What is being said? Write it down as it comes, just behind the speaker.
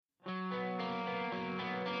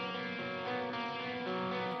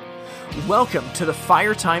Welcome to the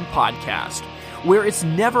Fire Time Podcast, where it's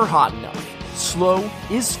never hot enough, slow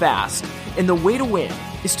is fast, and the way to win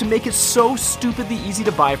is to make it so stupidly easy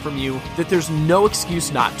to buy from you that there's no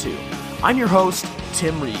excuse not to. I'm your host,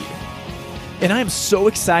 Tim Reed. And I am so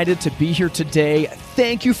excited to be here today.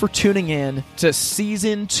 Thank you for tuning in to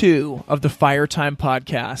Season 2 of the Fire Time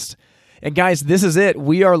Podcast. And guys, this is it.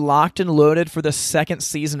 We are locked and loaded for the second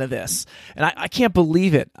season of this. And I can't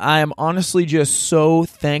believe it. I am honestly just so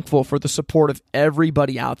thankful for the support of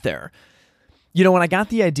everybody out there. You know, when I got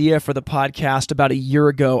the idea for the podcast about a year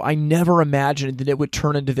ago, I never imagined that it would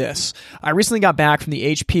turn into this. I recently got back from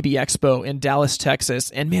the HPB Expo in Dallas,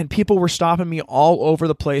 Texas, and man, people were stopping me all over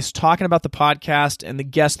the place talking about the podcast and the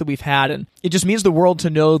guests that we've had, and it just means the world to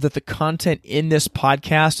know that the content in this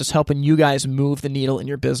podcast is helping you guys move the needle in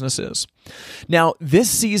your businesses. Now, this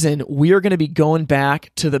season, we are going to be going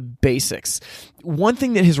back to the basics. One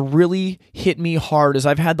thing that has really hit me hard as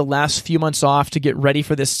I've had the last few months off to get ready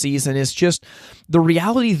for this season is just the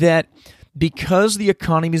reality that because the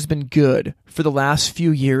economy has been good for the last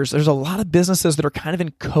few years, there's a lot of businesses that are kind of in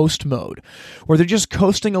coast mode, where they're just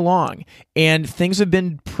coasting along, and things have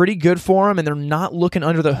been pretty good for them, and they're not looking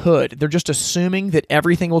under the hood. They're just assuming that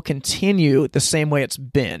everything will continue the same way it's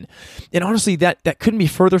been. And honestly, that couldn't be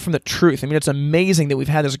further from the truth. I mean, it's amazing that we've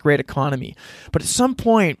had this great economy, but at some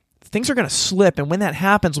point, things are going to slip, and when that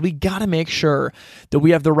happens, we got to make sure that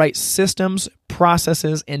we have the right systems,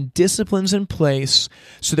 processes, and disciplines in place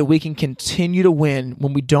so that we can continue to win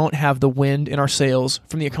when we don't have the wind in our sails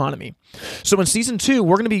from the economy. So in Season 2,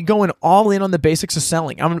 we're going to be going all in on the basics of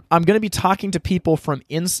selling. I'm going to be talking to people from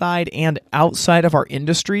inside and outside of our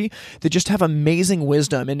industry that just have amazing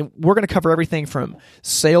wisdom, and we're going to cover everything from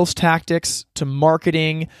sales tactics to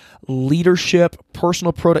marketing, leadership,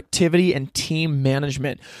 personal productivity, and team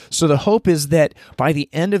management. So the hope is that by the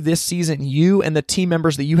end of this season, you and the team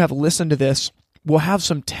members that you have listened to this will have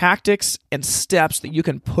some tactics and steps that you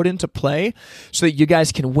can put into play so that you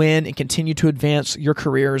guys can win and continue to advance your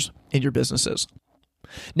careers and your businesses.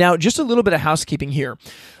 Now, just a little bit of housekeeping here.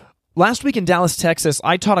 Last week in Dallas, Texas,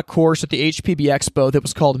 I taught a course at the HPB Expo that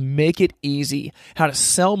was called Make It Easy, How to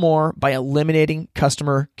Sell More by Eliminating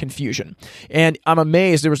Customer Confusion. And I'm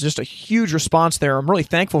amazed. There was just a huge response there. I'm really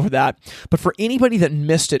thankful for that. But for anybody that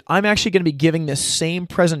missed it, I'm actually going to be giving this same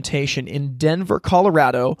presentation in Denver,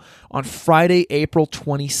 Colorado on Friday, April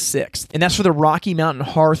 26th. And that's for the Rocky Mountain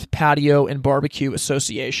Hearth, Patio, and Barbecue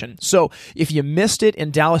Association. So if you missed it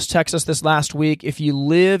in Dallas, Texas this last week, if you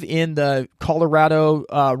live in the Colorado,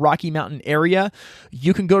 Rocky Mountain area,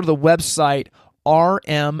 you can go to the website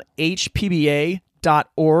rmhpba.org.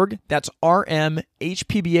 That's rmhpba.org,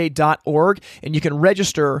 and you can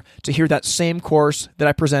register to hear that same course that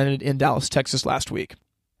I presented in Dallas, Texas last week.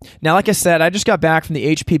 Now, like I said, I just got back from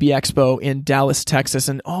the HPB Expo in Dallas, Texas,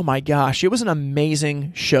 and oh my gosh, it was an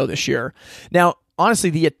amazing show this year. Now, honestly,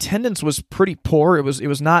 the attendance was pretty poor. It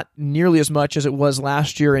was not nearly as much as it was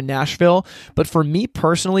last year in Nashville, but for me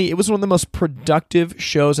personally, it was one of the most productive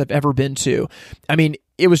shows I've ever been to. I mean,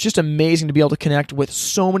 it was just amazing to be able to connect with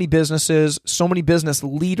so many businesses, so many business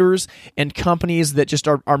leaders and companies that just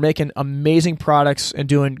are making amazing products and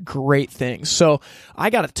doing great things. So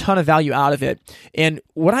I got a ton of value out of it. And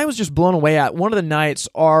what I was just blown away at, one of the nights,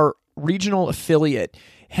 our regional affiliate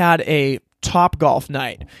had a Topgolf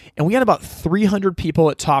night, and we had about 300 people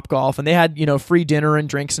at Topgolf, and they had, free dinner and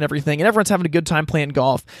drinks and everything, and everyone's having a good time playing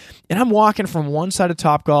golf. And I'm walking from one side of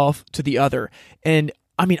Topgolf to the other, and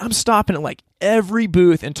I mean, I'm stopping at like every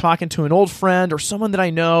booth and talking to an old friend or someone that I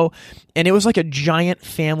know, and it was like a giant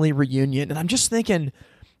family reunion. And I'm just thinking,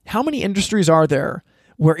 how many industries are there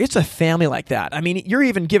where it's a family like that? I mean, you're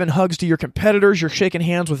even giving hugs to your competitors, you're shaking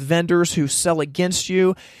hands with vendors who sell against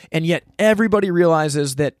you, and yet everybody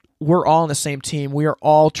realizes that we're all on the same team. We are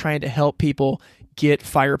all trying to help people get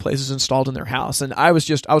fireplaces installed in their house. And I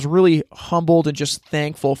was really humbled and just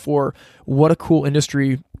thankful for what a cool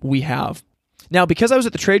industry we have. Now, because I was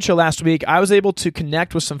at the trade show last week, I was able to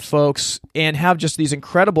connect with some folks and have just these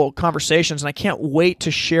incredible conversations, and I can't wait to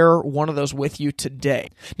share one of those with you today.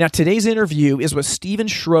 Now, today's interview is with Stephen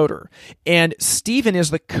Schroeter, and Stephen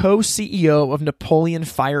is the co-CEO of Napoleon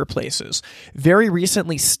Fireplaces. Very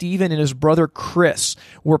recently, Stephen and his brother Chris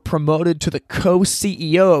were promoted to the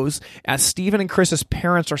co-CEOs as Stephen and Chris's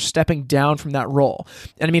parents are stepping down from that role.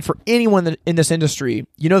 And I mean, for anyone in this industry,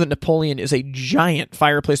 you know that Napoleon is a giant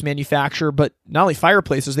fireplace manufacturer, but not only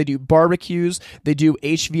fireplaces, they do barbecues, they do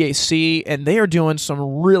HVAC, and they are doing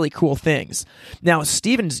some really cool things. Now,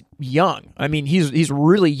 Stephen's young. I mean, he's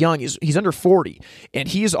really young. He's under 40, and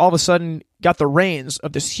he's all of a sudden got the reins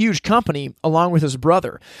of this huge company along with his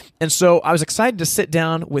brother. And so I was excited to sit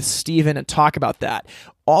down with Steven and talk about that.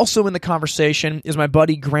 Also in the conversation is my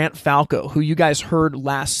buddy Grant Falco, who you guys heard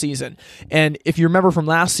last season. And if you remember from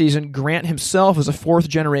last season, Grant himself is a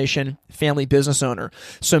fourth-generation family business owner.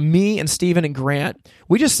 So me and Steven and Grant,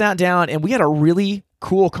 we just sat down and we had a really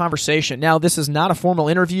cool conversation. Now, this is not a formal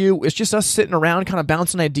interview. It's just us sitting around kind of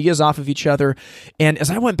bouncing ideas off of each other. And as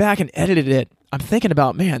I went back and edited it, I'm thinking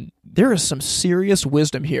about, man, there is some serious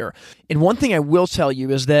wisdom here. And one thing I will tell you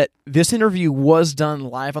is that this interview was done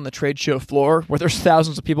live on the trade show floor where there's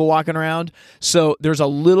thousands of people walking around. So there's a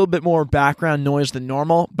little bit more background noise than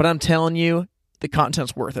normal, but I'm telling you, the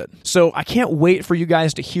content's worth it. So I can't wait for you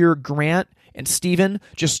guys to hear Grant and Steven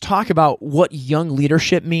just talk about what young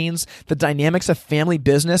leadership means, the dynamics of family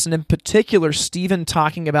business, and in particular, Steven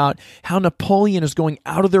talking about how Napoleon is going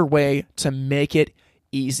out of their way to make it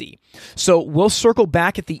easy. So we'll circle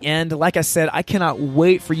back at the end. Like I said, I cannot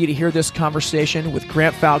wait for you to hear this conversation with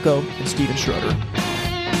Grant Falco and Steven Schroeter.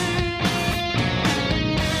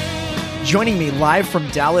 Joining me live from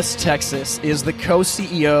Dallas, Texas is the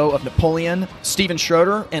co-CEO of Napoleon, Steven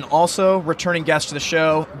Schroeter, and also returning guest to the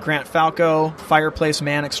show, Grant Falco, fireplace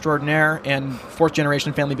man extraordinaire and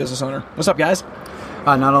fourth-generation family business owner. What's up, guys?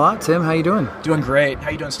 Not a lot, Tim. How you doing? Doing great.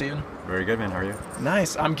 How you doing, Steven? Very good, man. How are you?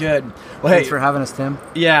 Nice. I'm good. Well, Thanks for having us, Tim.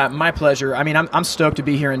 Yeah, my pleasure. I mean, I'm stoked to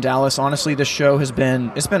be here in Dallas. Honestly, this show it's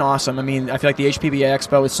been awesome. I mean, I feel like the HPB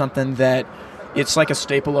Expo is something that it's like a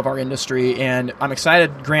staple of our industry, and I'm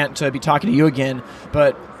excited, Grant, to be talking to you again,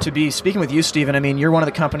 but to be speaking with you, Steven. I mean, you're one of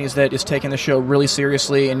the companies that is taking the show really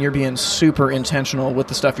seriously, and you're being super intentional with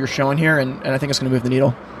the stuff you're showing here, and I think it's going to move the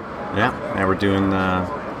needle. Yeah, we're doing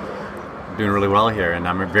really well here, and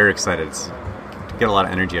I'm very excited to get a lot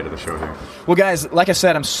of energy out of the show here. Well, guys, like I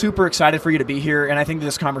said, I'm super excited for you to be here, and I think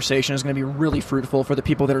this conversation is going to be really fruitful for the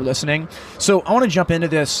people that are listening. So I want to jump into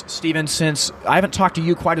this, Steven, since I haven't talked to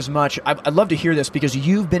you quite as much. I'd love to hear this because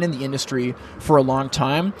you've been in the industry for a long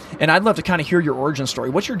time, and I'd love to kind of hear your origin story.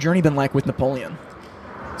 What's your journey been like with Napoleon?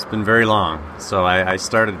 It's been very long. So I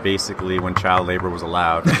started basically when child labor was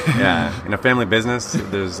allowed. Yeah, in a family business,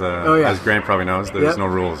 there's as Grant probably knows, there's no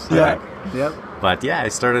rules. Yep. But yeah, I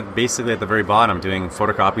started basically at the very bottom, doing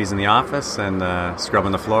photocopies in the office and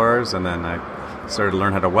scrubbing the floors, and then I started to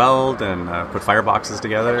learn how to weld and put fireboxes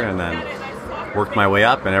together, and then worked my way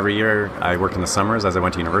up. And every year I worked in the summers as I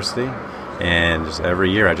went to university, and just every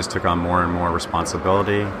year I just took on more and more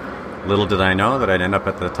responsibility. Little did I know that I'd end up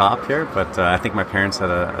at the top here, but I think my parents had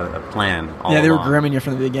a plan all Yeah, they along. were grooming you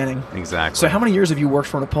from the beginning. Exactly. So how many years have you worked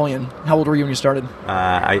for Napoleon? How old were you when you started?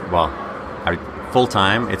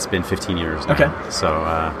 Full-time, it's been 15 years now. Okay. So,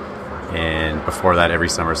 and before that, every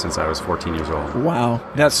summer since I was 14 years old. Wow,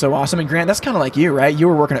 that's so awesome. And Grant, that's kind of like you, right? You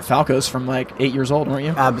were working at Falco's from like 8 years old, weren't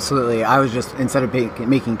you? Absolutely. I was just, instead of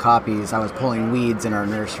making copies, I was pulling weeds in our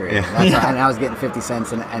nursery. Yeah. And I was getting 50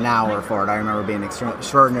 cents an hour for it. I remember being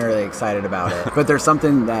extraordinarily excited about it. But there's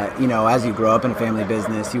something that, as you grow up in a family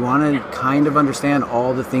business, you want to kind of understand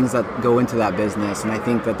all the things that go into that business. And I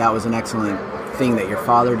think that was an excellent thing that your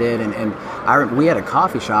father did, and we had a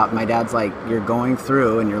coffee shop. My dad's like, you're going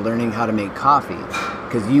through and you're learning how to make coffee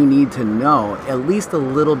because you need to know at least a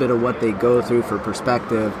little bit of what they go through for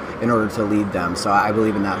perspective in order to lead them. So I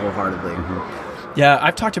believe in that wholeheartedly. Mm-hmm. Yeah,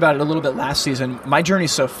 I've talked about it a little bit last season. My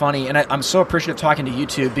journey's so funny, and I'm so appreciative talking to you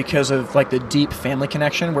two because of like the deep family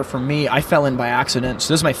connection where for me, I fell in by accident.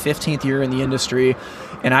 So this is my 15th year in the industry,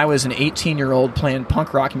 and I was an 18-year-old playing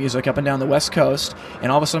punk rock music up and down the West Coast,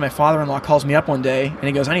 and all of a sudden my father-in-law calls me up one day, and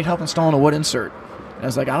he goes, I need help installing a wood insert. And I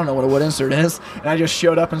was like, I don't know what a wood insert is. And I just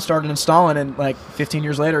showed up and started installing, and like 15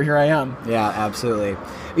 years later, here I am. Yeah, absolutely.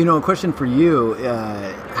 A question for you,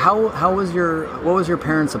 what was your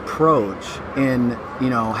parents' approach in,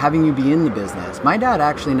 having you be in the business? My dad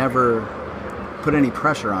actually never put any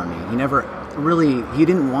pressure on me. He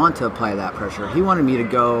didn't want to apply that pressure. He wanted me to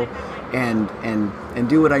go and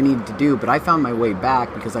do what I needed to do, but I found my way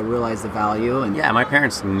back because I realized the value. And yeah, my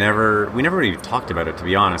parents we never really talked about it, to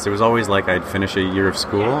be honest. It was always like I'd finish a year of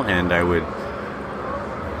school and I would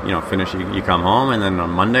finish, you come home, and then on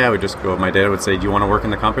Monday I would just go, my dad would say, do you want to work in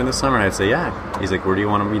the company this summer? And I'd say, yeah. He's like, where do you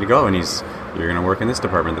want me to go? And you're going to work in this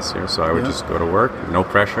department this year. So I would just go to work, no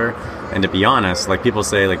pressure. And to be honest, like people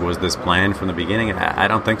say, like, was this planned from the beginning? I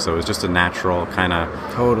don't think so. It was just a natural kind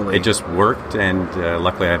of... Totally. It just worked, and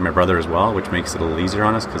luckily I had my brother as well, which makes it a little easier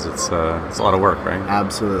on us because it's a lot of work, right?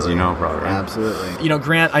 Absolutely. As you know, probably, right? Absolutely.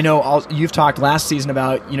 Grant, I know you've talked last season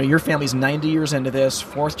about, your family's 90 years into this,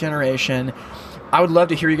 fourth generation. I would love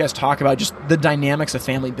to hear you guys talk about just the dynamics of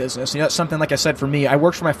family business. That's something, like I said, for me, I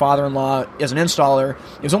worked for my father-in-law as an installer.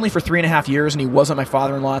 It was only for 3.5 years, and he wasn't my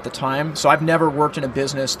father-in-law at the time. So I've never worked in a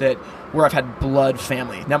business where I've had blood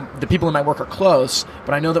family. Now, the people in my work are close,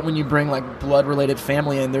 but I know that when you bring like blood-related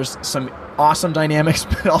family in, there's some awesome dynamics,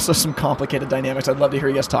 but also some complicated dynamics. I'd love to hear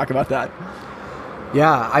you guys talk about that.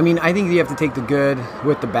 Yeah, I mean, I think you have to take the good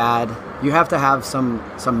with the bad. You have to have some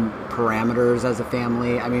parameters as a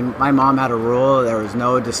family. I mean, my mom had a rule: there was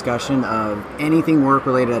no discussion of anything work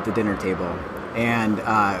related at the dinner table, and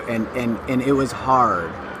it was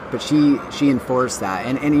hard, but she enforced that,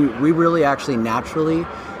 and we really actually naturally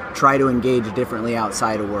try to engage differently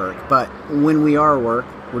outside of work. But when we are at work,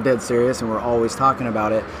 we're dead serious and we're always talking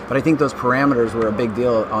about it. But I think those parameters were a big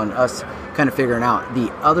deal on us kind of figuring out. The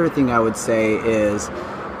other thing I would say is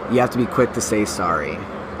you have to be quick to say sorry.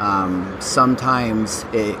 Sometimes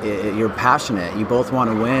you're passionate. You both want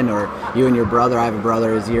to win, or you and your brother. I have a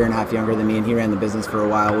brother who's a year and a half younger than me, and he ran the business for a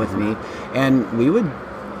while with me. And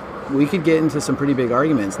we could get into some pretty big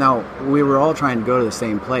arguments. Now, we were all trying to go to the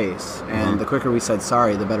same place, and the quicker we said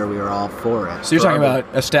sorry, the better we were all for it. So you're talking about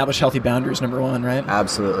establish healthy boundaries, number one, right?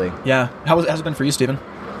 Absolutely. Yeah. How's it been for you, Stephen?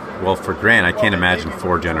 Well, for Grant, I can't imagine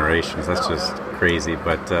 4 generations. That's just crazy.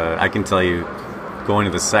 But I can tell you, going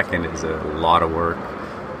to the second is a lot of work.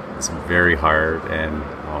 It's very hard, and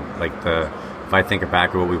if I think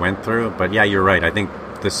back at what we went through, but yeah, you're right. I think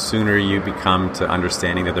the sooner you become to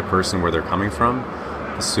understanding the other person, where they're coming from,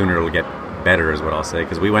 the sooner it'll get better, is what I'll say.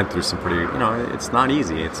 Because we went through some pretty, it's not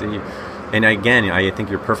easy. And again, I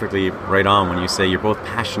think you're perfectly right on when you say you're both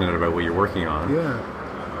passionate about what you're working on. Yeah.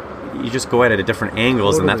 You just go at it at different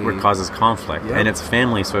angles, Totally. and that's what causes conflict. Yeah. And it's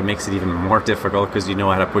family, so it makes it even more difficult because you know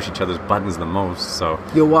how to push each other's buttons the most. So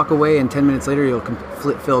You'll walk away, and 10 minutes later, you'll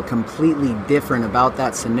feel completely different about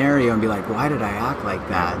that scenario and be like, why did I act like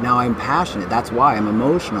that? Now I'm passionate. That's why I'm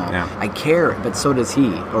emotional. Yeah. I care, but so does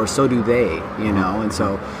he, or so do they, And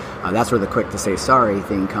so that's where the quick to say sorry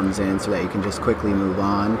thing comes in, so that you can just quickly move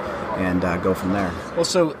on and go from there. Well,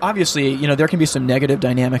 so obviously, there can be some negative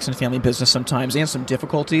dynamics in family business sometimes, and some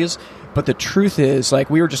difficulties. But the truth is, like,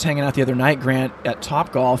 we were just hanging out the other night, Grant, at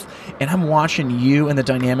Topgolf, and I'm watching you and the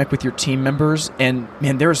dynamic with your team members. And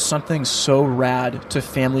man, there's something so rad to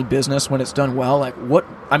family business when it's done well. Like,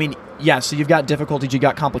 so you've got difficulties, you've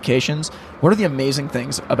got complications. What are the amazing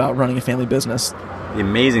things about running a family business? the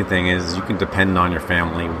amazing thing is you can depend on your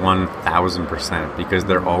family 1,000% because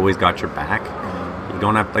they're always got your back. You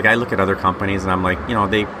don't have, like, I look at other companies and I'm like,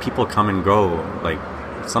 people come and go, like,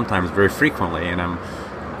 sometimes very frequently, and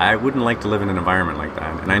I wouldn't like to live in an environment like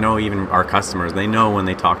that. And I know even our customers, they know when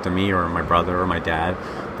they talk to me or my brother or my dad,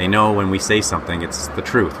 they know when we say something, it's the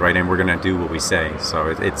truth, right? And we're going to do what we say. So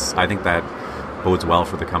I think that bodes well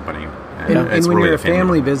for the company. And when really you're a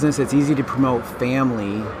family business, it's easy to promote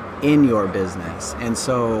family in your business. And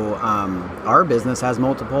so our business has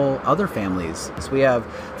multiple other families. So we have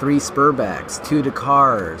 3 Spurbecks, 2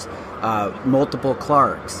 Dakars, multiple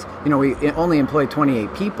Clarks. We only employ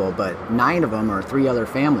 28 people, but 9 of them are 3 other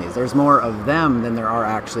families. There's more of them than there are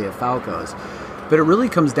actually of Falcos. But it really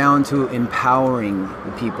comes down to empowering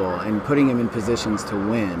the people and putting them in positions to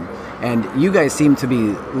win. And you guys seem to be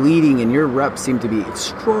leading, and your reps seem to be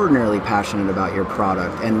extraordinarily passionate about your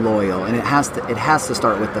product and loyal. And it has to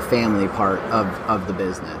start with the family part of the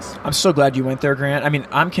business. I'm so glad you went there, Grant. I mean,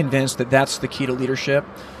 I'm convinced that that's the key to leadership.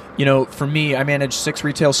 For me, I manage 6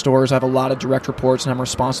 retail stores. I have a lot of direct reports, and I'm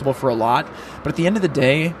responsible for a lot. But at the end of the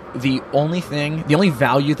day, the only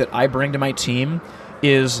value that I bring to my team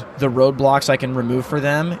is the roadblocks I can remove for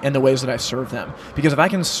them and the ways that I serve them. Because if I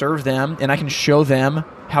can serve them and I can show them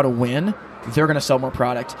how to win, they're going to sell more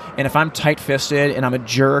product. And if I'm tight-fisted and I'm a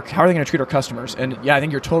jerk, how are they going to treat our customers? And yeah, I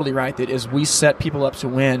think you're totally right that as we set people up to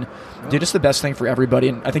win, dude, it's the best thing for everybody.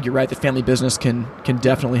 And I think you're right that family business can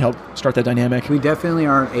definitely help start that dynamic. We definitely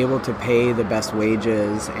aren't able to pay the best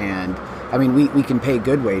wages, and I mean, we can pay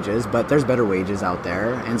good wages, but there's better wages out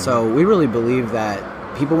there. And so we really believe that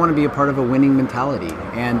people want to be a part of a winning mentality,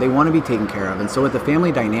 and they want to be taken care of. And so with the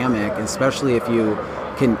family dynamic, especially if you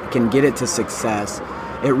can get it to success,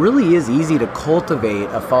 it really is easy to cultivate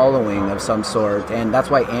a following of some sort. And that's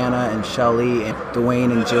why Anna and Shelly and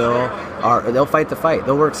Dwayne and Jill they'll fight the fight.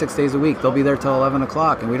 They'll work 6 days a week. They'll be there till 11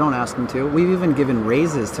 o'clock, and we don't ask them to. We've even given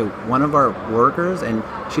raises to one of our workers, and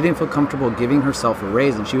she didn't feel comfortable giving herself a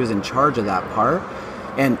raise, and she was in charge of that part.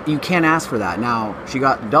 And you can't ask for that. Now, she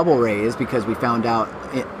got double raise because we found out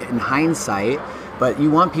in hindsight, but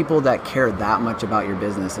you want people that care that much about your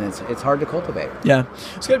business, and it's hard to cultivate. Yeah.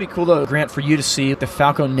 It's got to be cool, though, Grant, for you to see the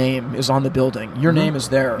Falco name is on the building. Your name is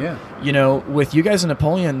there. Yeah. With you guys in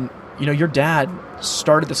Napoleon, your dad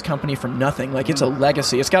started this company from nothing. Like, it's a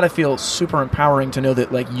legacy. It's got to feel super empowering to know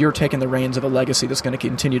that, like, you're taking the reins of a legacy that's going to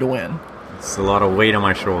continue to win. it's a lot of weight on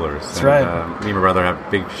my shoulders. That's right. Me and my brother have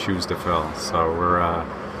big shoes to fill, so we're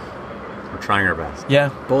trying our best. Yeah.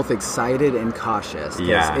 Both excited and cautious.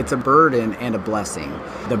 Yeah. It's a burden and a blessing.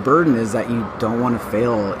 The burden is that you don't want to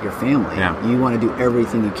fail your family. Yeah. You want to do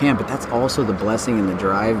everything you can, but that's also the blessing and the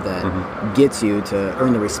drive that gets you to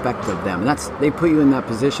earn the respect of them. And they put you in that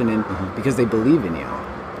position because they believe in you.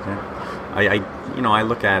 Yeah. I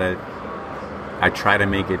look at it, I try to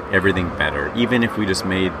make it everything better. Even if we just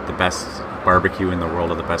made the best barbecue in the world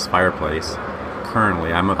or the best fireplace,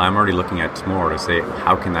 currently, I'm already looking at tomorrow to say,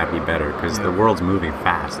 how can that be better? Because the world's moving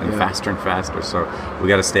fast and faster and faster. So we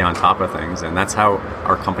got to stay on top of things. And that's how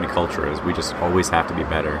our company culture is. We just always have to be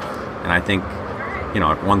better. And I think,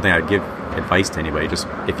 one thing I'd give advice to anybody, just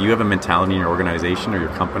if you have a mentality in your organization or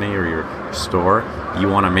your company or your store, you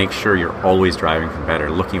want to make sure you're always driving for better,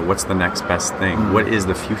 looking at what's the next best thing, what is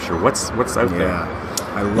the future, what's out there.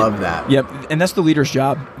 I love that. Yep, and that's the leader's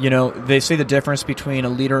job. They say the difference between a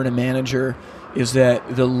leader and a manager is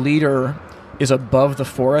that the leader is above the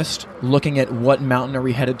forest looking at what mountain are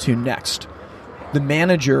we headed to next. The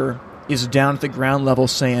manager is down at the ground level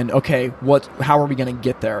saying, okay, how are we going to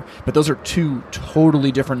get there? But those are two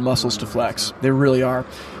totally different muscles to flex. They really are.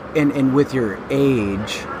 And with your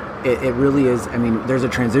age, it really is, there's a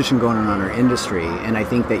transition going on in our industry, and I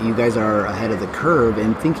think that you guys are ahead of the curve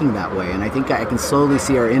in thinking that way. And I think I can slowly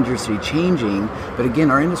see our industry changing, but again,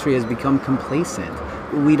 our industry has become complacent.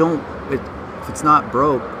 If it's not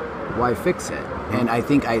broke, why fix it? And I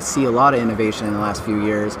think I see a lot of innovation in the last few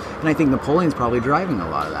years, and I think Napoleon's probably driving a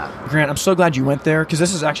lot of that. Grant, I'm so glad you went there, because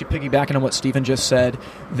this is actually piggybacking on what Stephen just said,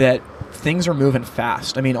 that things are moving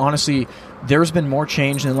fast. Honestly, there's been more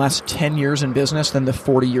change in the last 10 years in business than the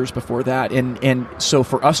 40 years before that. And so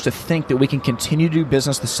for us to think that we can continue to do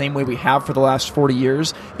business the same way we have for the last 40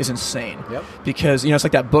 years is insane. Yep. Because, it's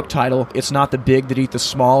like that book title, it's not the big that eat the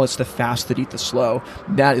small, it's the fast that eat the slow.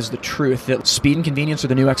 That is the truth, that speed and convenience are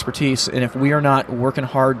the new expertise. And if we are not working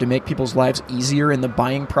hard to make people's lives easier in the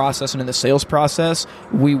buying process and in the sales process,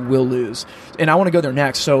 we will lose. And I want to go there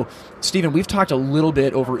next. So, Stephen, we've talked a little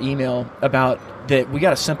bit over email about that we got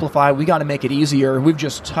to simplify, we got to make it easier. We've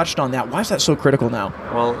just touched on that. Why is that so critical now?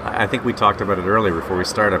 Well, I think we talked about it earlier before we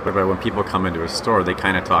started, about when people come into a store, they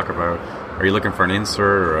kind of talk about, are you looking for an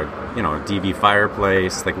insert or a DV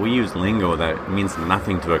fireplace? Like, we use lingo that means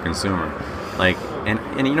nothing to a consumer. Like, and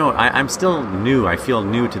I'm still new. I feel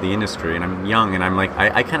new to the industry, and I'm young, and I'm like,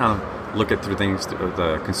 I kind of look at through things through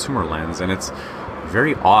the consumer lens, and it's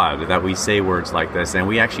very odd that we say words like this, and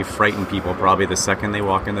we actually frighten people probably the second they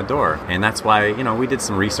walk in the door. And that's why, we did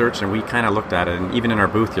some research and we kind of looked at it. And even in our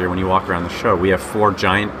booth here, when you walk around the show, we have 4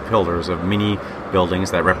 giant pillars of mini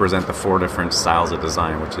buildings that represent the 4 different styles of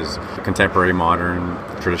design, which is contemporary, modern,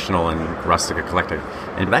 traditional, and rustic, eclectic.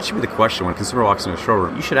 And that should be the question when a consumer walks into a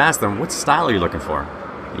showroom. You should ask them, what style are you looking for?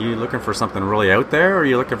 Are you looking for something really out there, or are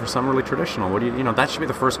you looking for something really traditional? What do that should be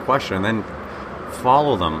the first question, and then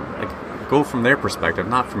follow them. Go from their perspective,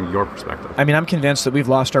 not from your perspective. I'm convinced that we've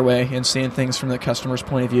lost our way in seeing things from the customer's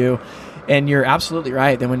point of view. And you're absolutely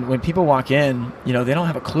right. That when people walk in, they don't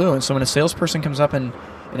have a clue. And so when a salesperson comes up and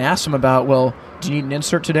asks them about, well, do you need an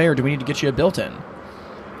insert today, or do we need to get you a built-in?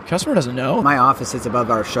 The customer doesn't know. My office is above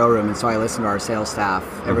our showroom, and so I listen to our sales staff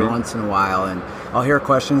every once in a while, and I'll hear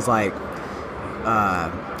questions like,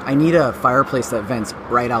 I need a fireplace that vents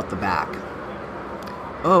right out the back.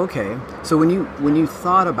 Oh, okay. So when you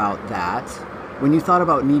thought about that, when you thought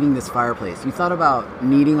about needing this fireplace, you thought about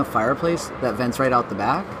needing a fireplace that vents right out the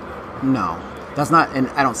back? No. That's not, and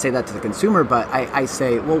I don't say that to the consumer, but I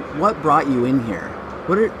say, well, what brought you in here?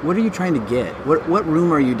 What are you trying to get? What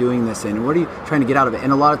room are you doing this in? What are you trying to get out of it?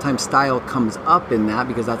 And a lot of times style comes up in that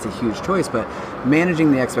because that's a huge choice, but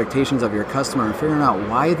managing the expectations of your customer and figuring out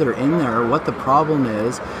why they're in there, what the problem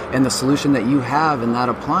is, and the solution that you have in that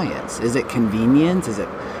appliance. Is it convenient? Is it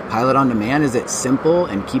pilot on demand? Is it simple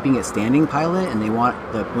and keeping it standing pilot, and they want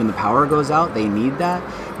when the power goes out, they need that?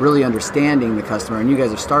 Really understanding the customer, and you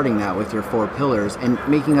guys are starting that with your 4 pillars and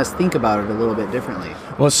making us think about it a little bit differently.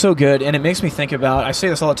 Well, it's so good, and it makes me think about, I say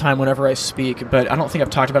this all the time whenever I speak, but I don't think I've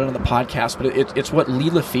talked about it on the podcast, but it's what Lee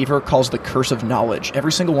Lefevre calls the curse of knowledge.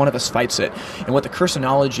 Every single one of us fights it. And what the curse of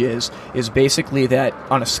knowledge is basically that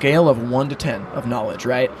on a scale of 1 to 10 of knowledge,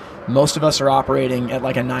 right? Most of us are operating at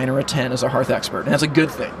like a 9 or a 10 as a hearth expert. And that's a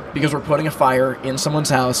good thing, because we're putting a fire in someone's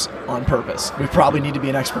house on purpose. We probably need to be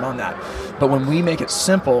an expert on that. But when we make it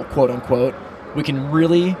simple, quote unquote, we can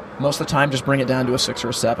really, most of the time, just bring it down to a 6 or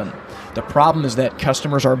a 7. The problem is that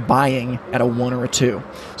customers are buying at a 1 or a 2.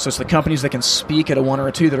 So it's the companies that can speak at a 1 or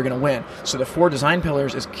a 2 that are going to win. So the 4 design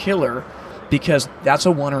pillars is killer, because that's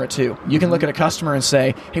a 1 or a 2. You can look at a customer and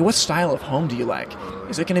say, hey, what style of home do you like?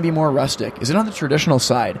 Is it going to be more rustic? Is it on the traditional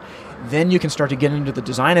side? Then you can start to get into the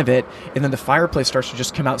design of it, and then the fireplace starts to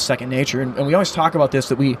just come out second nature. And we always talk about this,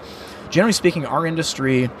 that we, generally speaking, our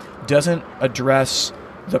industry doesn't address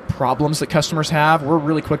the problems that customers have. We're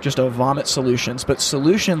really quick just to vomit solutions, but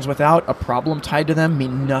solutions without a problem tied to them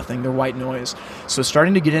mean nothing. They're white noise. So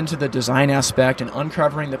starting to get into the design aspect and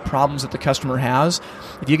uncovering the problems that the customer has,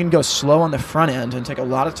 if you can go slow on the front end and take a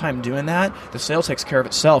lot of time doing that, the sale takes care of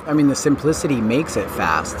itself. I mean, the simplicity makes it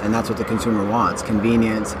fast, and that's what the consumer wants,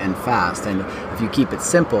 convenience and fast. And if you keep it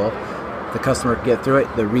simple, the customer can get through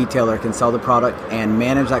it, the retailer can sell the product and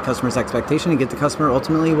manage that customer's expectation and get the customer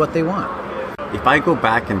ultimately what they want. If I go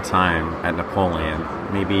back in time at Napoleon,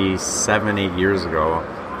 maybe 7-8 years ago,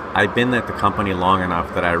 I've been at the company long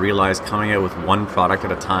enough that I realized coming out with one product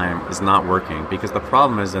at a time is not working, because the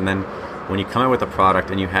problem is, and then when you come out with a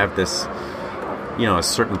product and you have this, a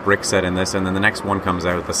certain brick set in this, and then the next one comes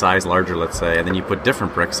out the size larger, let's say, and then you put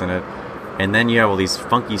different bricks in it, and then you have all these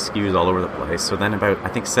funky SKUs all over the place. So then about, I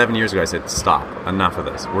think 7 years ago, I said, stop, enough of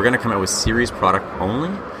this. We're going to come out with series product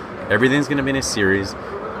only. Everything's going to be in a series.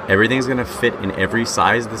 Everything's going to fit in every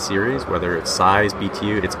size of the series, whether it's size,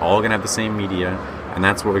 BTU, it's all going to have the same media, and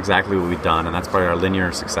that's exactly what we've done, and that's part of our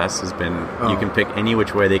linear success has been, you can pick any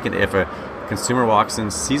which way. They can, if a consumer walks in,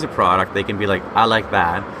 sees a product, they can be like, I like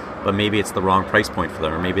that, but maybe it's the wrong price point for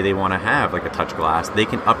them, or maybe they want to have like a touch glass. They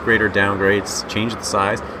can upgrade or downgrade, change the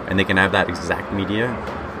size, and they can have that exact media,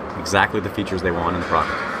 exactly the features they want in the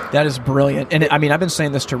product. That is brilliant. And I mean, I've been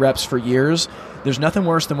saying this to reps for years. There's nothing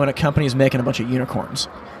worse than when a company is making a bunch of unicorns.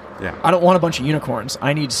 Yeah. I don't want a bunch of unicorns.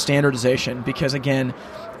 I need standardization, because again,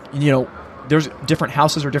 there's different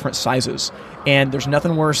houses or different sizes, and there's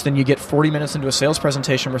nothing worse than you get 40 minutes into a sales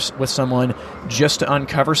presentation with someone just to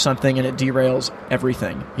uncover something and it derails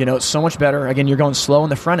everything. It's so much better. Again, you're going slow on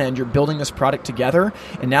the front end. You're building this product together,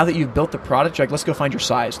 and now that you've built the product, you're like, let's go find your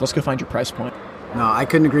size. Let's go find your price point. No, I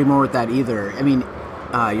couldn't agree more with that either. I mean,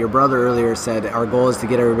 your brother earlier said our goal is to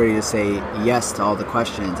get everybody to say yes to all the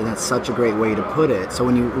questions, and that's such a great way to put it. So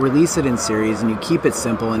when you release it in series and you keep it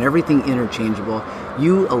simple and everything interchangeable,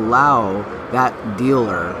 you allow that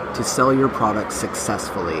dealer to sell your product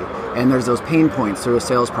successfully. And there's those pain points through a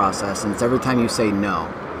sales process, and it's every time you say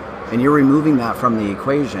no. And you're removing that from the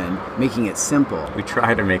equation, making it simple. We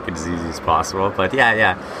try to make it as easy as possible, but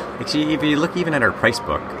yeah. Actually, if you look even at our price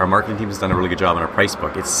book, our marketing team has done a really good job on our price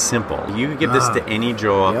book. It's simple. You could give this to any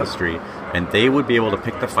Joe off the street, and they would be able to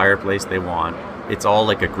pick the fireplace they want. It's all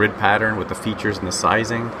like a grid pattern with the features and the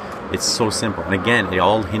sizing. It's so simple. And again, it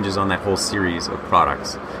all hinges on that whole series of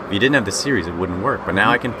products. If you didn't have the series, it wouldn't work. But now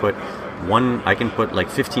I can put like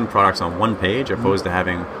 15 products on one page, opposed to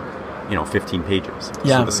having 15 pages.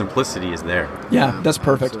 Yeah. So the simplicity is there. Yeah, that's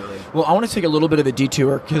perfect. Absolutely. Well, I want to take a little bit of a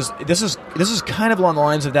detour, because this is kind of along the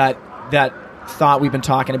lines of that thought we've been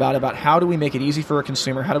talking about how do we make it easy for a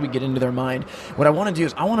consumer? How do we get into their mind? What I want to do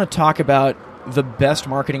is I want to talk about the best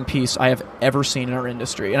marketing piece I have ever seen in our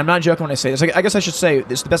industry. And I'm not joking when I say this. I guess I should say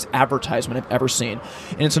it's the best advertisement I've ever seen.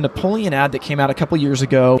 And it's a Napoleon ad that came out a couple years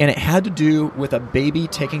ago, and it had to do with a baby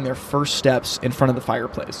taking their first steps in front of the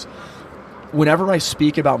fireplace. Whenever I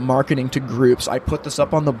speak about marketing to groups, I put this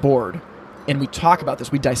up on the board, and we talk about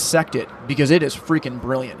this. We dissect it, because it is freaking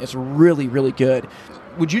brilliant. It's really, really good.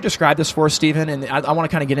 Would you describe this for us, Stephen? And I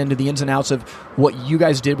want to kind of get into the ins and outs of what you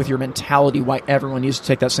guys did with your mentality, why everyone needs to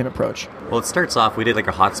take that same approach. Well, it starts off, we did like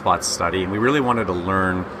a hotspot study, and we really wanted to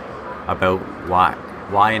learn about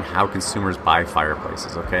why and how consumers buy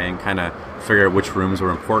fireplaces, okay, and kind of figure out which rooms were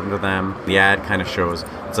important to them. The ad kind of shows,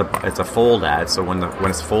 it's a fold ad, so when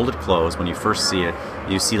it's folded closed, when you first see it,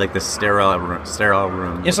 you see like this sterile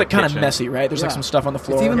room. It's like kind of messy, right? There's like some stuff on the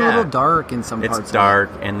floor. It's even a little dark in some parts. It's dark,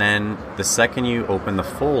 and then the second you open the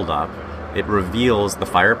fold up, it reveals the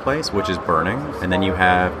fireplace, which is burning, and then you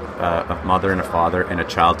have a mother and a father and a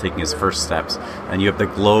child taking his first steps, and you have the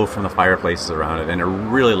glow from the fireplaces around it, and it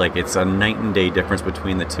really, it's a night and day difference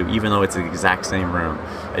between the two, even though it's the exact same room.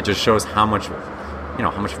 It just shows how much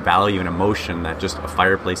value and emotion that just a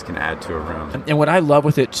fireplace can add to a room. And what I love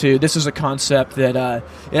with it too, this is a concept that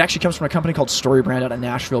it actually comes from a company called StoryBrand out of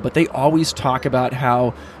Nashville, but they always talk about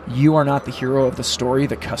how you are not the hero of the story,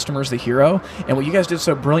 the customer's the hero. And what you guys did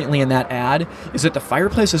so brilliantly in that ad is that the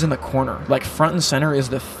fireplace is in the corner, like front and center is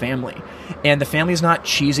the family. And the family's not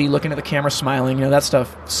cheesy, looking at the camera smiling, that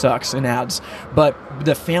stuff sucks in ads. But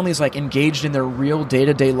the family's like engaged in their real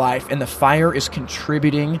day-to-day life, and the fire is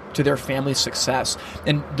contributing to their family's success.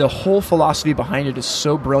 And the whole philosophy behind it is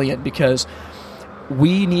so brilliant, because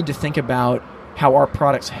we need to think about how our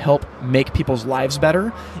products help make people's lives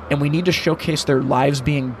better, and we need to showcase their lives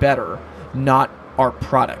being better not our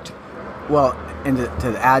product. Well, and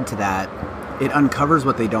to add to that, it uncovers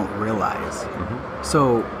what they don't realize.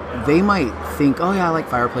 So they might think, oh yeah, I like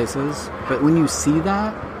fireplaces, but when you see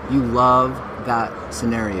that, you love that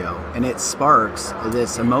scenario, and it sparks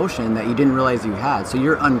this emotion that you didn't realize you had. So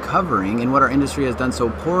you're uncovering, and what our industry has done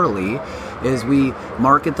so poorly is we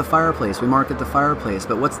market the fireplace,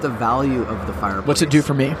 but what's the value of the fireplace? What's it do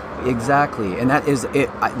for me? Exactly, and that is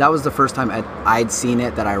it. That was the first time I'd seen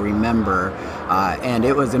it that I remember, and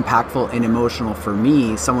it was impactful and emotional for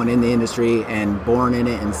me, someone in the industry and born in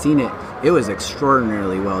it and seen it. It was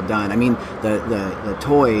extraordinarily well done. I mean, the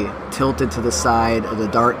toy tilted to the side, the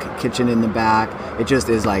dark kitchen in the back, it just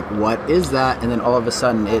is like, what is that? And then all of a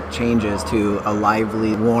sudden it changes to a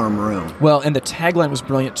lively, warm room. Well, and the tagline was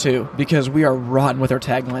brilliant too, because we are rotten with our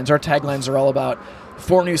taglines. Our taglines are all about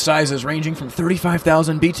 4 new sizes ranging from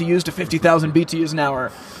 35,000 BTUs to 50,000 BTUs an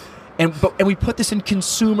hour. And we put this in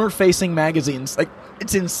consumer-facing magazines. Like,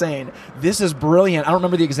 it's insane. This is brilliant. I don't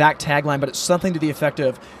remember the exact tagline, but it's something to the effect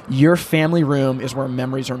of, your family room is where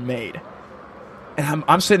memories are made. And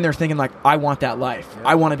I'm sitting there thinking, like, I want that life. Yeah.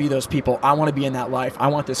 I want to be those people. I want to be in that life. I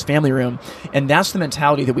want this family room. And that's the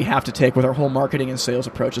mentality that we have to take with our whole marketing and sales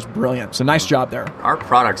approach. Is brilliant. So nice job there. Our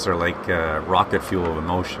products are like rocket fuel of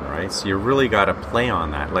emotion, right? So you really got to play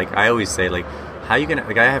on that. Like, I always say, like, how you gonna?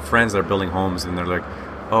 Like, I have friends that are building homes, and they're like,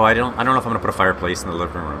 oh, I don't know if I'm gonna put a fireplace in the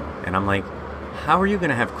living room. And I'm like, how are you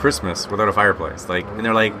gonna have Christmas without a fireplace? Like, and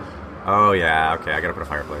they're like, oh yeah, okay, I gotta put a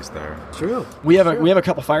fireplace there. True. We have a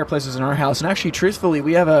couple fireplaces in our house, and actually, truthfully,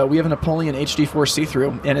 we have a Napoleon HD4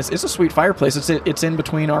 see-through, and it's a sweet fireplace. It's in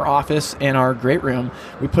between our office and our great room.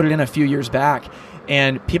 We put it in a few years back,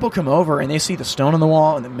 and people come over and they see the stone on the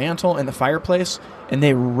wall and the mantle and the fireplace, and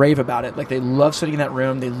they rave about it. Like, they love sitting in that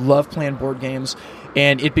room. They love playing board games,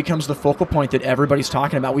 and it becomes the focal point that everybody's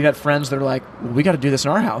talking about. We've had friends that are like, well, we got to do this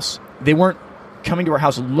in our house. They weren't coming to our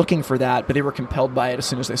house looking for that, but they were compelled by it as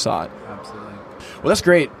soon as they saw it. Absolutely. Well, that's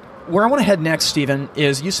great. Where I want to head next, Stephen,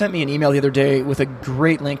 is you sent me an email the other day with a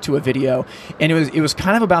great link to a video, and it was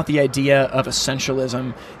kind of about the idea of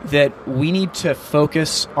essentialism, that we need to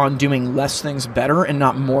focus on doing less things better and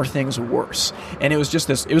not more things worse. And it was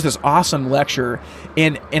this awesome lecture,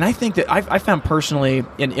 and I think that I found personally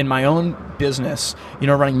in my own business,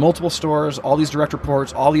 running multiple stores, all these direct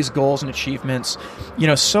reports, all these goals and achievements,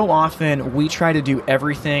 so often we try to do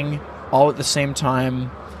everything all at the same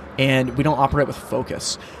time, and we don't operate with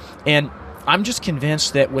focus. And I'm just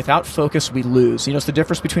convinced that without focus, we lose. It's the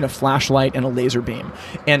difference between a flashlight and a laser beam.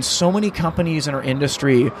 And so many companies in our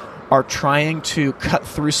industry are trying to cut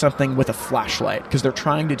through something with a flashlight because they're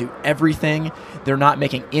trying to do everything. They're not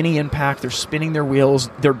making any impact. They're spinning their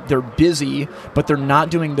wheels. They're busy, but they're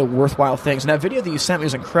not doing the worthwhile things. And that video that you sent me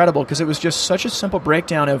was incredible because it was just such a simple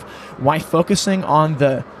breakdown of why focusing on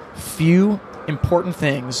the few important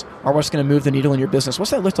things are what's going to move the needle in your business.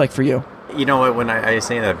 What's that look like for you? You know what, when I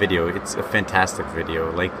say that video, it's a fantastic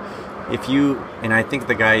video. Like, and I think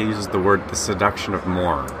the guy uses the word the seduction of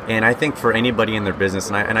more. And I think for anybody in their business,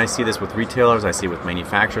 and I see this with retailers, I see it with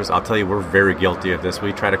manufacturers, I'll tell you, we're very guilty of this.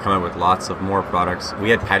 We try to come up with lots of more products.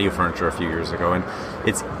 We had patio furniture a few years ago, and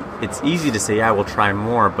it's easy to say, yeah, we'll try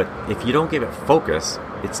more, but if you don't give it focus,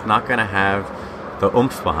 it's not going to have the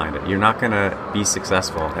oomph behind it. You're not going to be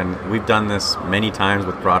successful. And we've done this many times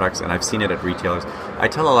with products, and I've seen it at retailers. I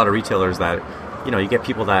tell a lot of retailers that, you get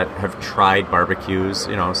people that have tried barbecues.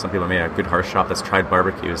 Some people may have a good hearth shop that's tried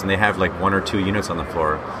barbecues, and they have like 1 or 2 units on the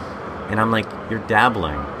floor. And I'm like, you're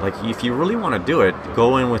dabbling. Like, if you really want to do it,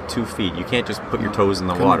 go in with 2 feet. You can't just put your toes in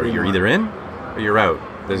the water. You're either in or you're out.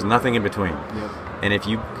 There's nothing in between. Yep. And if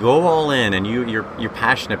you go all in and you're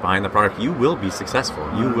passionate behind the product, you will be successful.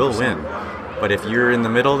 You 100%. Will win. But if you're in the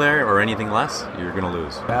middle there or anything less, you're going to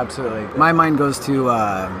lose. Absolutely. My mind goes to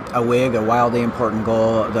a WIG, a wildly important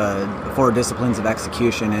goal, the 4 disciplines of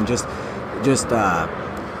execution, and just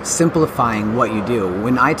simplifying what you do.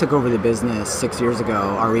 When I took over the business 6 years ago,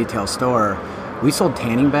 our retail store, we sold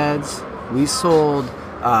tanning beds. We sold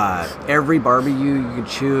every barbecue you could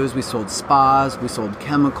choose. We sold spas. We sold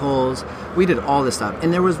chemicals. We did all this stuff.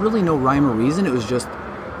 And there was really no rhyme or reason. It was just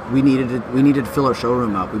we needed to fill our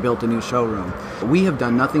showroom up. We built a new showroom. We have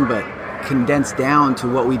done nothing but condense down to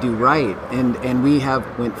what we do right, and we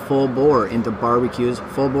have went full bore into barbecues,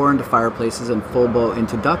 full bore into fireplaces, and full bore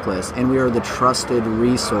into ductless, and we are the trusted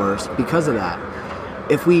resource because of that.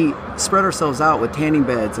 If we spread ourselves out with tanning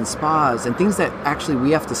beds and spas and things that actually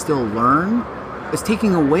we have to still learn, it's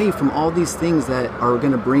taking away from all these things that are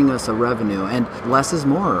going to bring us a revenue, and less is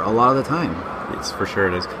more a lot of the time. It's for sure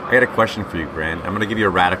it is. I got a question for you, Grant. I'm going to give you a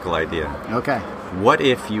radical idea. Okay. What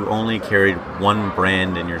if you only carried one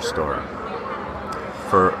brand in your store?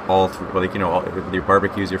 for all through, like, with your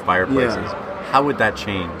barbecues, your fireplaces. How would that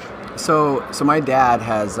change? So my dad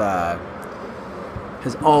has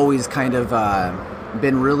always kind of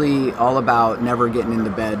been really all about never getting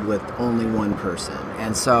into bed with only one person.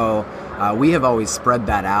 And so we have always spread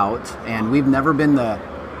that out, and we've never been the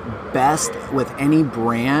best with any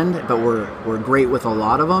brand, but we're great with a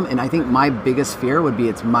lot of them. And I think my biggest fear would be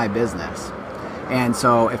it's my business. And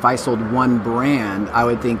so if I sold one brand, I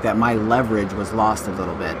would think that my leverage was lost a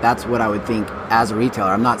little bit. That's what I would think as a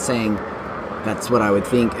retailer. I'm not saying that's what I would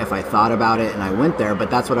think if I thought about it and I went there, but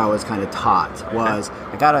that's what I was kind of taught, was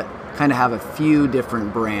I gotta kind of have a few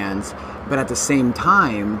different brands. But at the same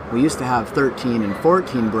time, we used to have 13 and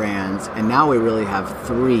 14 brands, and now we really have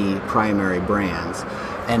 3 primary brands.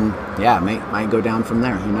 And might go down from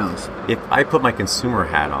there, who knows? If I put my consumer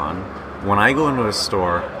hat on, when I go into a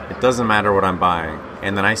store, it doesn't matter what I'm buying,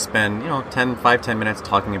 and then I spend 10 minutes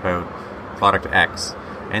talking about product X,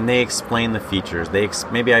 and they explain the features.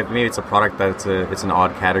 Maybe it's a product that it's an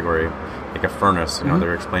odd category, like a furnace.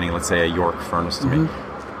 They're explaining, let's say, a York furnace to me,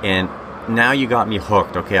 and now you got me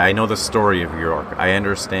hooked. Okay, I know the story of York. I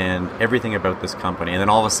understand everything about this company. And then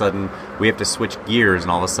all of a sudden, we have to switch gears,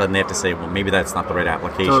 and all of a sudden they have to say, well, maybe that's not the right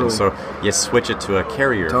application. Totally. So you switch it to a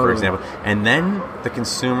carrier, for example. And then the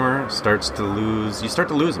consumer starts to lose. You start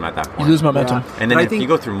to lose them at that point. You lose momentum. Yeah. And then if you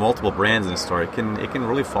go through multiple brands in a store, it can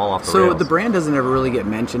really fall off the rails. So the brand doesn't ever really get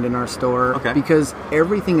mentioned in our store because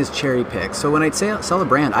everything is cherry picked. So when I sell a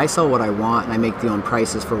brand, I sell what I want, and I make the own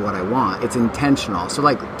prices for what I want. It's intentional. So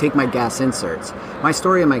like, take my gas inserts. My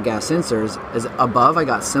story on my gas inserts is above I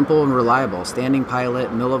got simple and reliable standing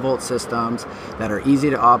pilot millivolt systems that are easy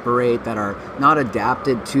to operate, that are not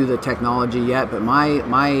adapted to the technology yet, but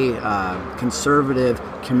my conservative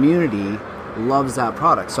community loves that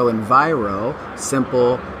product. So Enviro,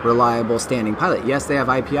 simple, reliable, standing pilot. Yes, they have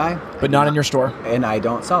IPI, but not in your store, and I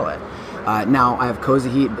don't sell it. Now I have Cozy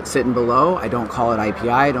Heat sitting below. I don't call it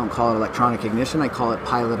IPI. I don't call it electronic ignition. I call it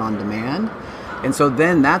pilot on demand. And so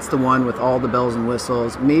then that's the one with all the bells and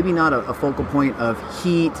whistles, maybe not a focal point of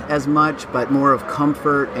heat as much, but more of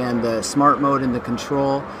comfort and the smart mode and the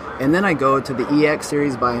control. And then I go to the EX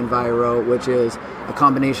series by Enviro, which is a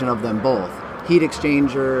combination of them both. Heat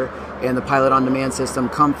exchanger and the pilot on demand system,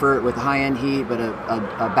 comfort with high-end heat, but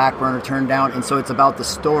a back burner turn down. And so it's about the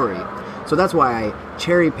story. So that's why I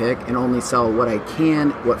cherry pick and only sell what I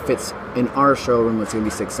can, what fits in our showroom, what's going to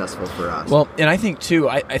be successful for us. Well, and I think too,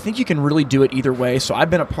 I think you can really do it either way. So I've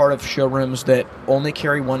been a part of showrooms that only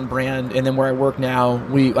carry one brand, and then where I work now,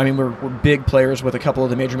 we're big players with a couple of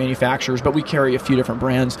the major manufacturers, but we carry a few different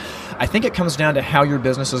brands. I think it comes down to how your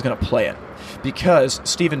business is going to play it. Because,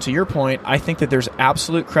 Stephen, to your point, I think that there's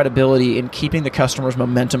absolute credibility in keeping the customer's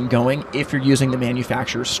momentum going if you're using the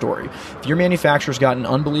manufacturer's story. If your manufacturer's got an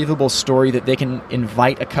unbelievable story that they can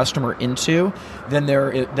invite a customer into, then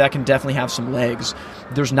that can definitely have some legs.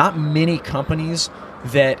 There's not many companies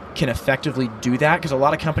that can effectively do that, because a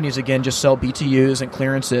lot of companies, again, just sell BTUs and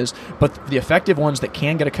clearances, but the effective ones that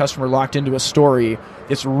can get a customer locked into a story,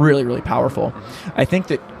 it's really, really powerful. I think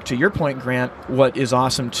that, to your point, Grant, what is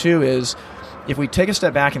awesome too is, if we take a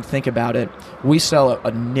step back and think about it, we sell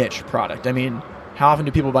a niche product. I mean, how often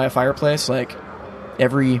do people buy a fireplace? Like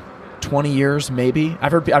every 20 years, maybe.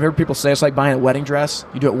 I've heard people say it's like buying a wedding dress.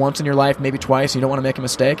 You do it once in your life, maybe twice. You don't want to make a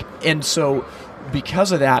mistake. And so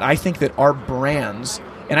because of that, I think that our brands,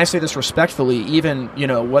 and I say this respectfully, even,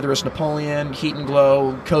 whether it's Napoleon, Heat and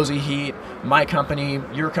Glow, Cozy Heat, my company,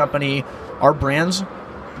 your company, our brands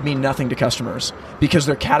mean nothing to customers because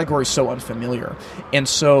their category is so unfamiliar. And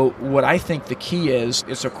so what I think the key is,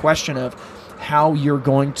 it's a question of how you're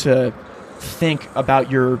going to think about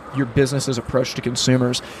your business's approach to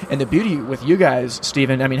consumers. And the beauty with you guys,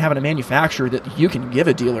 Stephen, having a manufacturer that you can give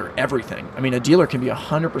a dealer everything. A dealer can be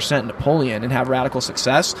 100% Napoleon and have radical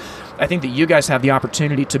success. I think that you guys have the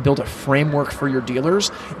opportunity to build a framework for your dealers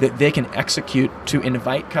that they can execute to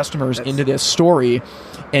invite customers into this story,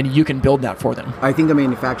 and you can build that for them. I think a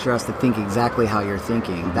manufacturer has to think exactly how you're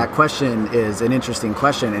thinking. That question is an interesting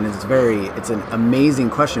question, and it's an amazing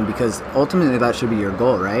question, because ultimately that should be your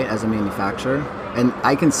goal, right, as a manufacturer. And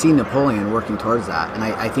I can see Napoleon working towards that, and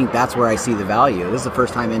I think that's where I see the value. This is the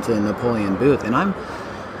first time into a Napoleon booth, and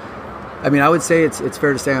I would say it's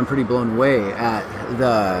fair to say I'm pretty blown away at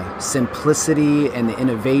the simplicity and the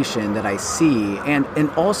innovation that I see, and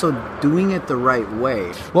also doing it the right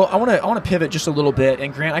way. Well, I want to pivot just a little bit,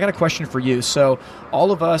 and Grant, I got a question for you. So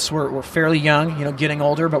all of us, we're fairly young, getting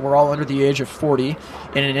older, but we're all under the age of 40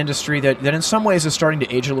 in an industry that in some ways is starting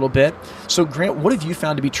to age a little bit. So Grant, what have you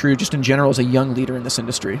found to be true just in general as a young leader in this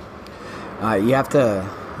industry? You have to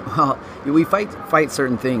Well, we fight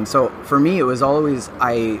certain things. So for me, I was always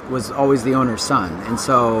the owner's son, and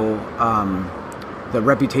so the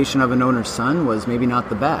reputation of an owner's son was maybe not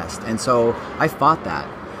the best, and so I fought that.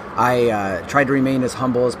 I tried to remain as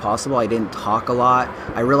humble as possible. I didn't talk a lot.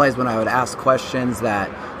 I realized when I would ask questions that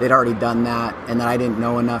they'd already done that, and that I didn't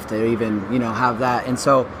know enough to even have that. And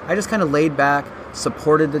so I just kind of laid back,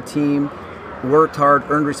 supported the team, worked hard,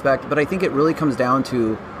 earned respect. But I think it really comes down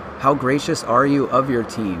to how gracious are you of your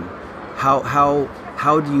team?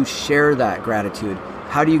 How do you share that gratitude?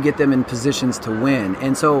 How do you get them in positions to win?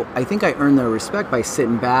 And so I think I earned their respect by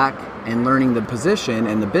sitting back and learning the position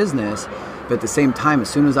and the business. But at the same time, as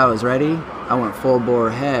soon as I was ready, I went full bore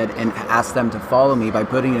ahead and asked them to follow me by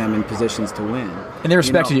putting them in positions to win. And they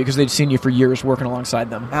respected you because they'd seen you for years working alongside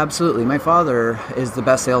them. Absolutely. My father is the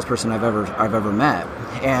best salesperson I've ever met.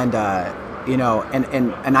 And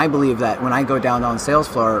and I believe that when I go down on the sales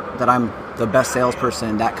floor, that I'm the best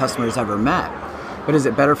salesperson that customer's ever met. But is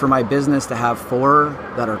it better for my business to have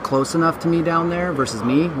 4 that are close enough to me down there versus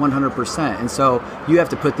me? 100%. And so you have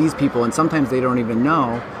to put these people, and sometimes they don't even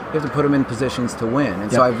know, you have to put them in positions to win.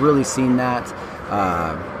 And so I've really seen that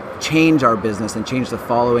change our business and change the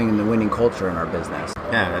following and the winning culture in our business.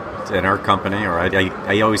 Yeah, in our company, or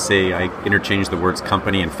I always say I interchange the words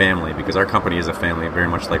company and family, because our company is a family, very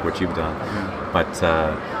much like what you've done. Yeah. But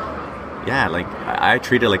I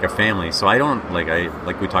treat it like a family. So I don't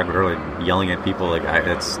like we talked about earlier, yelling at people.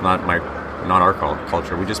 It's not our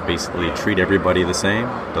culture. We just basically treat everybody the same.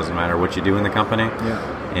 Doesn't matter what you do in the company.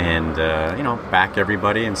 Yeah. And back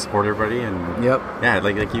everybody and support everybody. And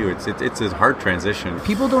like you, it's a hard transition.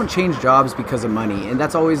 People don't change jobs because of money, and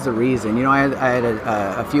that's always the reason. I had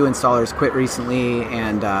a few installers quit recently,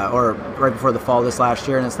 and or right before the fall this last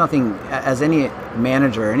year. And it's nothing. As any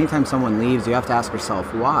manager, anytime someone leaves, you have to ask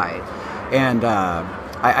yourself why. And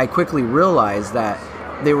I quickly realized that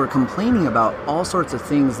they were complaining about all sorts of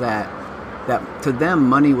things that to them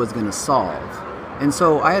money was going to solve. And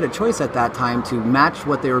so I had a choice at that time to match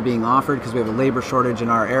what they were being offered, because we have a labor shortage in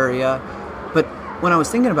our area. But when I was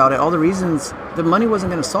thinking about it, all the reasons the money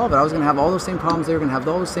wasn't going to solve it, I was going to have all those same problems. They were going to have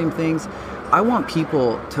all those same things. I want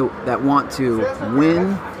people that want to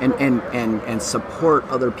win and support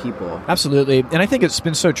other people. Absolutely. And I think it's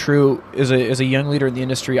been so true as a young leader in the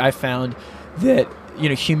industry. I found that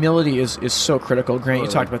humility is so critical. Grant, you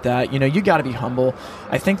talked about that. You got to be humble.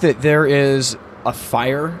 I think that there is a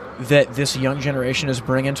fire that this young generation is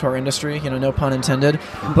bringing to our industry, no pun intended,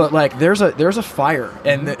 but there's a fire,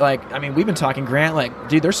 and we've been talking, Grant,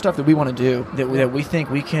 dude, there's stuff that we want to do that we think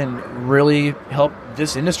we can really help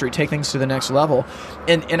this industry take things to the next level,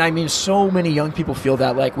 and so many young people feel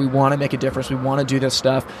that we want to make a difference, we want to do this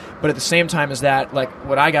stuff, but at the same time as that,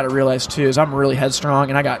 what I got to realize too is I'm really headstrong,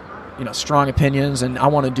 and I got strong opinions, and I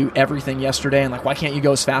want to do everything yesterday, and why can't you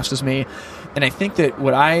go as fast as me? And I think that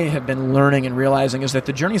what I have been learning and realizing is that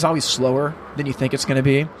the journey is always slower than you think it's going to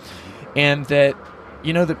be, and that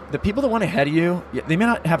the people that want ahead of you, they may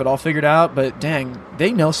not have it all figured out, but dang,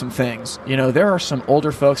 they know some things. There are some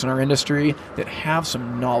older folks in our industry that have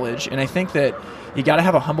some knowledge, and I think that you got to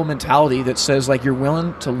have a humble mentality that says you're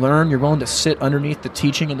willing to learn, you're willing to sit underneath the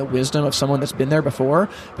teaching and the wisdom of someone that's been there before,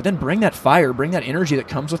 but then bring that fire, bring that energy that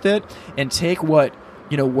comes with it, and take what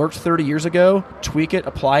worked 30 years ago, tweak it,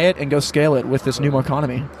 apply it, and go scale it with this new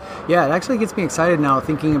economy. Yeah, it actually gets me excited now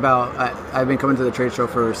thinking about, I've been coming to the trade show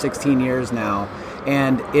for 16 years now,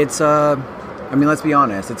 and it's let's be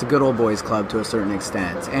honest, it's a good old boys club to a certain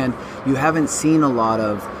extent, and you haven't seen a lot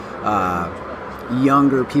of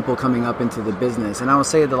younger people coming up into the business. And I will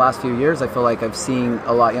say the last few years, I feel like I've seen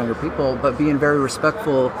a lot younger people, but being very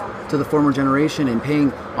respectful to the former generation and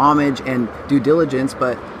paying homage and due diligence,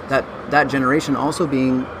 but that generation also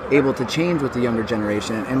being able to change with the younger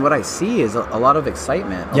generation. And what I see is a lot of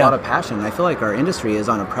excitement, a lot of passion. And I feel like our industry is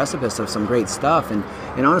on a precipice of some great stuff. And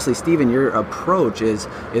honestly, Stephen, your approach is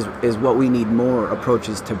what we need more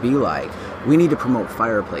approaches to be like. We need to promote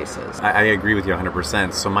fireplaces. I agree with you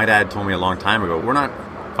 100%. So my dad told me a long time ago, we're not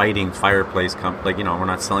fighting fireplace, we're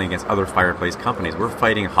not selling against other fireplace companies. We're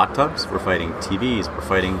fighting hot tubs, we're fighting TVs, we're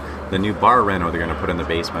fighting the new bar reno they're going to put in the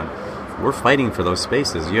basement. We're fighting for those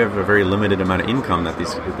spaces. You have a very limited amount of income that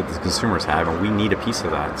these consumers have, and we need a piece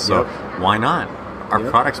of that. So why not? Our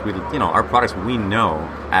products, we know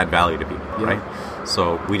add value to people, right?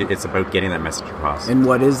 So it's about getting that message across. And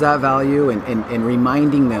what is that value? And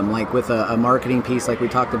reminding them, with a marketing piece like we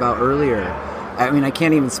talked about earlier. I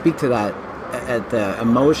can't even speak to that at the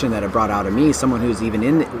emotion that it brought out of me, someone who's even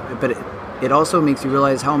in it, but it also makes you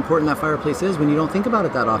realize how important that fireplace is when you don't think about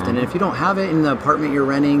it that often. Mm-hmm. And if you don't have it in the apartment you're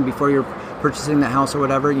renting before you're purchasing the house or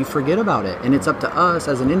whatever, you forget about it. And it's up to us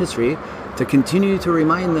as an industry to continue to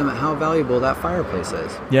remind them how valuable that fireplace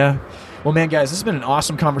is. Yeah. Well, man, guys, this has been an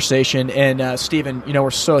awesome conversation. And Stephen,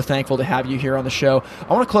 we're so thankful to have you here on the show.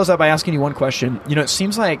 I want to close out by asking you one question. It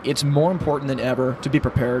seems like it's more important than ever to be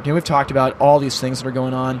prepared. We've talked about all these things that are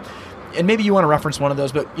going on. And maybe you want to reference one of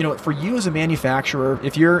those, but for you as a manufacturer,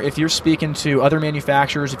 if you're speaking to other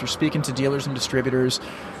manufacturers, if you're speaking to dealers and distributors,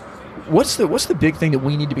 what's the big thing that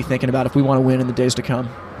we need to be thinking about if we want to win in the days to come?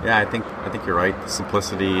 Yeah, I think you're right. The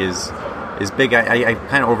simplicity is big. I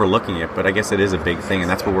kind of overlooking it, but I guess it is a big thing, and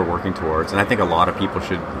that's what we're working towards. And I think a lot of people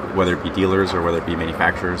should, whether it be dealers or whether it be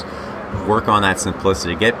manufacturers, work on that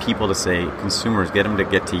simplicity. Get people to say, consumers, get them to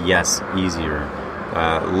get to yes easier.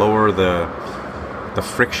 Lower the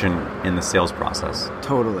friction in the sales process.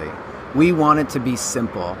 Totally. We want it to be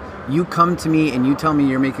simple. You come to me and you tell me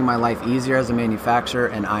you're making my life easier as a manufacturer,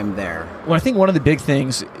 and I'm there. Well, I think one of the big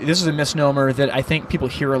things, this is a misnomer that I think people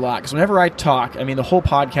hear a lot, because whenever I talk, the whole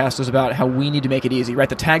podcast is about how we need to make it easy, right?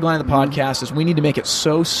 The tagline of the podcast is we need to make it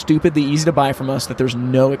so stupidly easy to buy from us that there's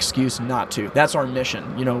no excuse not to. That's our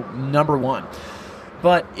mission, number one.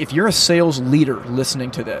 But if you're a sales leader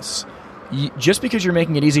listening to this, just because you're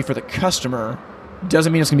making it easy for the customer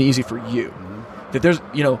doesn't mean it's going to be easy for you. That there's,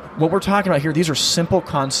 what we're talking about here, these are simple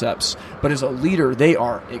concepts, but as a leader, they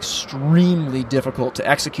are extremely difficult to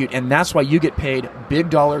execute, and that's why you get paid big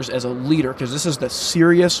dollars as a leader, because this is the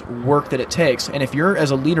serious work that it takes. And if you're,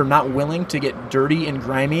 as a leader, not willing to get dirty and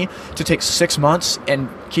grimy, to take 6 months and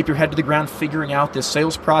keep your head to the ground figuring out this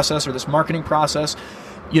sales process or this marketing process,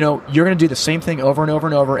 you're going to do the same thing over and over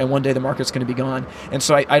and over, and one day the market's going to be gone. And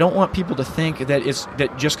so I don't want people to think that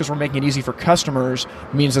that just because we're making it easy for customers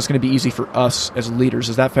means it's going to be easy for us as leaders.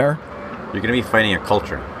 Is that fair? You're going to be fighting a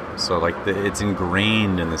culture. So it's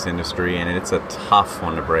ingrained in this industry, and it's a tough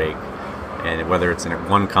one to break. And whether it's in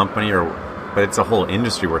one company but it's a whole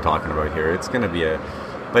industry we're talking about here, it's going to be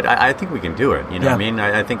but I think we can do it. What I mean?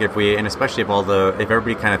 I think and especially if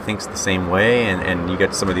everybody kind of thinks the same way, and you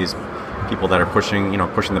get some of these people that are pushing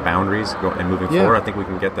the boundaries and moving forward, I think we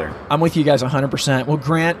can get there. I'm with you guys 100%. Well,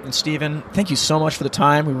 Grant and Stephen, thank you so much for the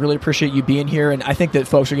time. We really appreciate you being here, and I think that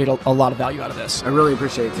folks are getting a lot of value out of this. I really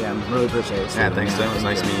appreciate it, Tim. Really appreciate it, Stephen. Yeah, thanks, Tim. It was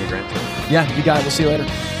nice meeting you, Grant, too. Yeah, you got it. We'll see you later.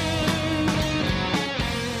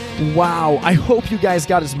 Wow, I hope you guys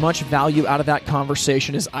got as much value out of that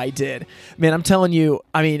conversation as I did. Man, I'm telling you,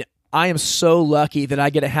 I am so lucky that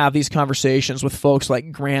I get to have these conversations with folks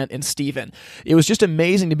like Grant and Stephen. It was just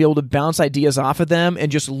amazing to be able to bounce ideas off of them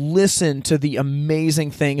and just listen to the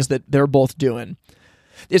amazing things that they're both doing.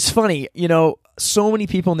 It's funny, so many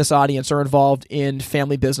people in this audience are involved in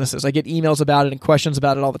family businesses. I get emails about it and questions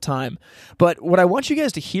about it all the time. But what I want you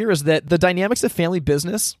guys to hear is that the dynamics of family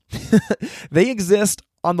business, they exist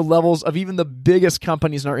on the levels of even the biggest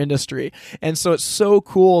companies in our industry. And so it's so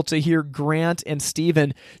cool to hear Grant and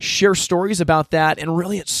Stephen share stories about that, and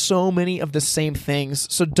really it's so many of the same things.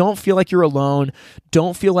 So don't feel like you're alone.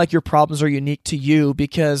 Don't feel like your problems are unique to you,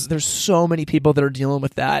 because there's so many people that are dealing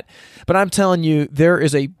with that. But I'm telling you, there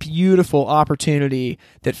is a beautiful opportunity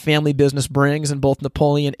that family business brings, and both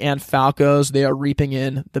Napoleon and Falco's, they are reaping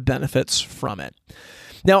in the benefits from it.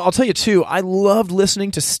 Now, I'll tell you too, I loved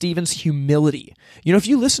listening to Stephen's humility. If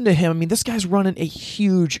you listen to him, this guy's running a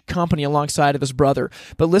huge company alongside of his brother,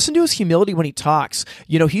 but listen to his humility when he talks.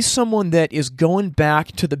 He's someone that is going back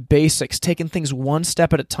to the basics, taking things one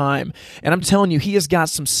step at a time. And I'm telling you, he has got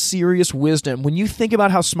some serious wisdom. When you think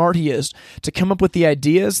about how smart he is to come up with the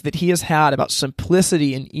ideas that he has had about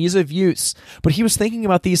simplicity and ease of use, but he was thinking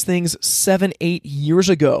about these things 7-8 years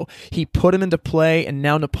ago. He put them into play, and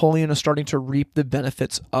now Napoleon is starting to reap the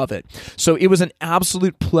benefits of it. So it was an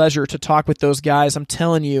absolute pleasure to talk with those guys. I'm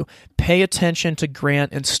telling you, pay attention to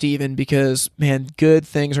Grant and Stephen, because, man, good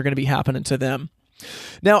things are going to be happening to them.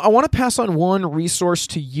 Now, I want to pass on one resource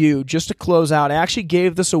to you just to close out. I actually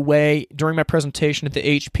gave this away during my presentation at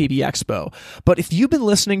the HPB Expo. But if you've been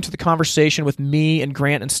listening to the conversation with me and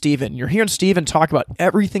Grant and Stephen, you're hearing Stephen talk about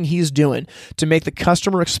everything he's doing to make the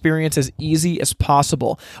customer experience as easy as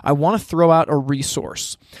possible, I want to throw out a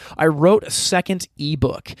resource. I wrote a second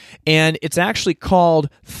ebook, and it's actually called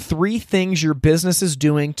 3 Things Your Business is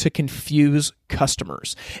Doing to Confuse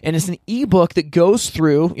Customers. And it's an ebook that goes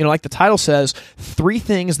through, like the title says, 3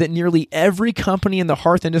 things that nearly every company in the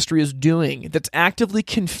hearth industry is doing that's actively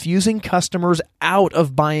confusing customers out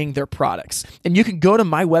of buying their products. And you can go to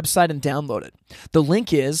my website and download it. The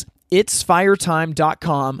link is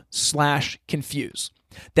itsfiretime.com/confuse.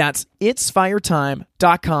 That's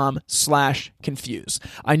itsfiretime.com/confuse.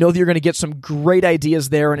 I know that you're going to get some great ideas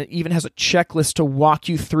there, and it even has a checklist to walk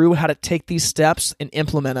you through how to take these steps and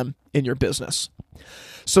implement them in your business.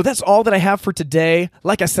 So that's all that I have for today.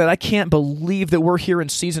 Like I said, I can't believe that we're here in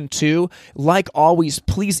season 2. Like always,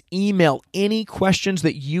 please email any questions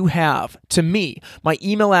that you have to me. My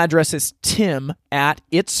email address is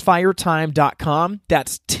tim@itsfiretime.com.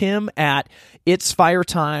 That's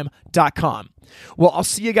tim@itsfiretime.com. Well, I'll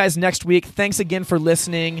see you guys next week. Thanks again for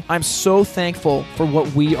listening. I'm so thankful for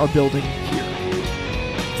what we are building here.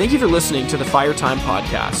 Thank you for listening to the Fire Time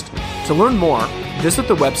Podcast. To learn more, visit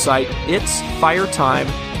the website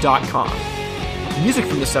itsfiretime.com. Music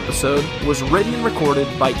from this episode was written and recorded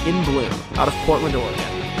by In Bloom out of Portland, Oregon.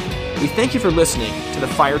 We thank you for listening to the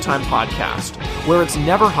Fire Time Podcast, where it's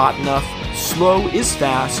never hot enough, slow is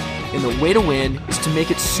fast, and the way to win is to make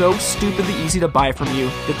it so stupidly easy to buy from you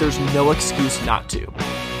that there's no excuse not to.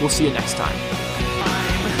 We'll see you next time.